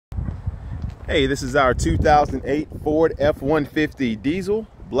Hey, this is our 2008 Ford F-150 diesel,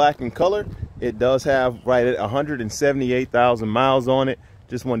 black in color. It does have right at 178,000 miles on it.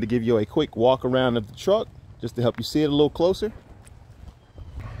 Just wanted to give you a quick walk around of the truck just to help you see it a little closer.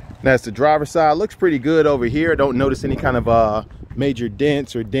 That's the driver's side. Looks pretty good over here. Don't notice any kind of major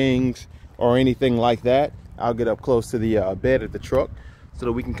dents or dings or anything like that. I'll get up close to the bed of the truck so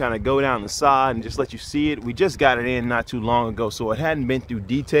that we can kind of go down the side and just let you see it. We just got it in not too long ago, so it hadn't been through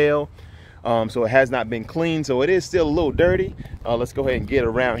detail. So it has not been cleaned, so it is still a little dirty. Let's go ahead and get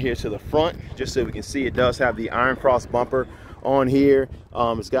around here to the front just so we can see. It does have the Iron Cross bumper on here.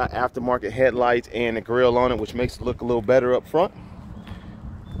 It's got aftermarket headlights and a grille on it, which makes it look a little better up front.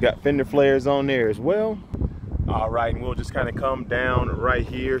 Got fender flares on there as well. All right, and we'll just kind of come down right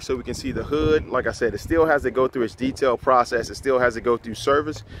here so we can see the hood. Like I said, it still has to go through its detail process. It still has to go through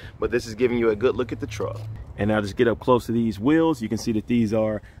service, but this is giving you a good look at the truck. And now just get up close to these wheels. You can see that these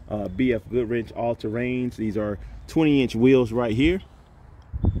are BF Goodrich all-terrains. These are 20-inch wheels right here.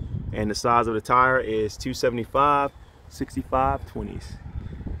 And the size of the tire is 275, 65, 20s.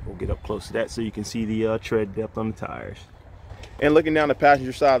 We'll get up close to that so you can see the tread depth on the tires. And looking down the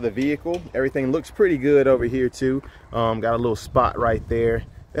passenger side of the vehicle, everything looks pretty good over here too. Got a little spot right there.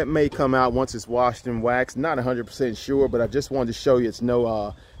 That may come out once it's washed and waxed. Not 100% sure, but I just wanted to show you it's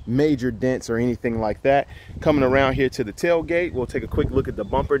no major dents or anything like that. Coming around here to the tailgate, we'll take a quick look at the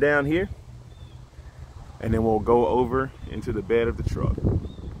bumper down here. And then we'll go over into the bed of the truck.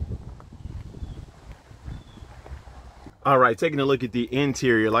 All right, taking a look at the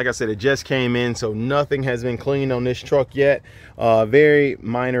interior. Like I said, it just came in, so nothing has been cleaned on this truck yet. Very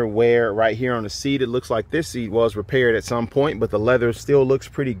minor wear right here on the seat. It looks like this seat was repaired at some point, but the leather still looks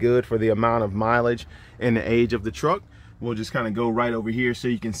pretty good for the amount of mileage and the age of the truck. We'll just kind of go right over here so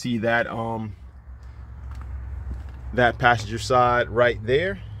you can see that that passenger side right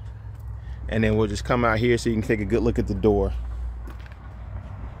there. And then we'll just come out here so you can take a good look at the door.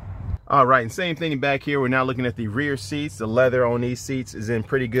 All right, and same thing back here. We're now looking at the rear seats. The leather on these seats is in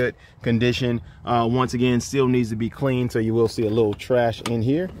pretty good condition. Once again, still needs to be cleaned, so you will see a little trash in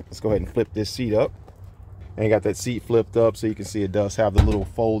here. Let's go ahead and flip this seat up. And got that seat flipped up so you can see it does have the little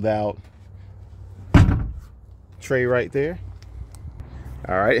fold out tray right there.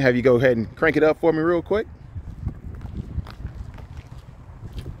 All right, have you go ahead and crank it up for me real quick.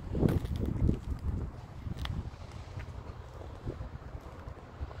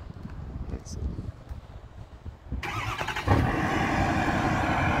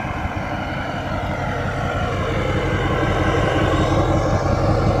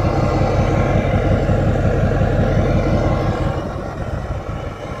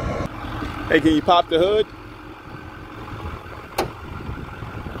 Hey, can you pop the hood?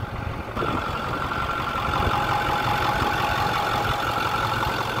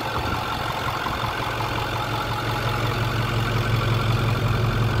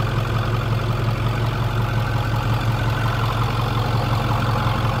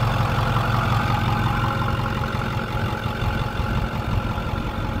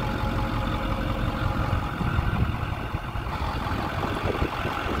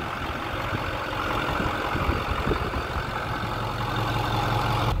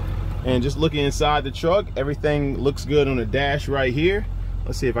 And just looking inside the truck, everything looks good on the dash right here.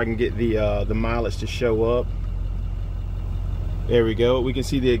 Let's see if I can get the mileage to show up. There we go. We can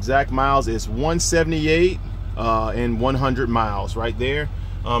see the exact miles. It's 178 and 100 miles right there.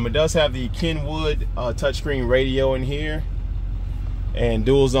 It does have the Kenwood touchscreen radio in here and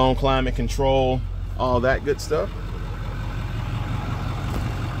dual zone climate control, all that good stuff.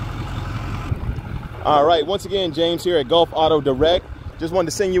 All right, once again, James here at Gulf Auto Direct. Just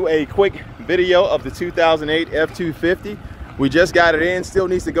wanted to send you a quick video of the 2008 F-250. We just got it in, still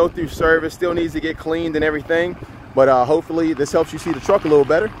needs to go through service, still needs to get cleaned and everything. But hopefully this helps you see the truck a little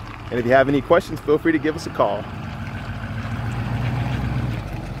better. And if you have any questions, feel free to give us a call.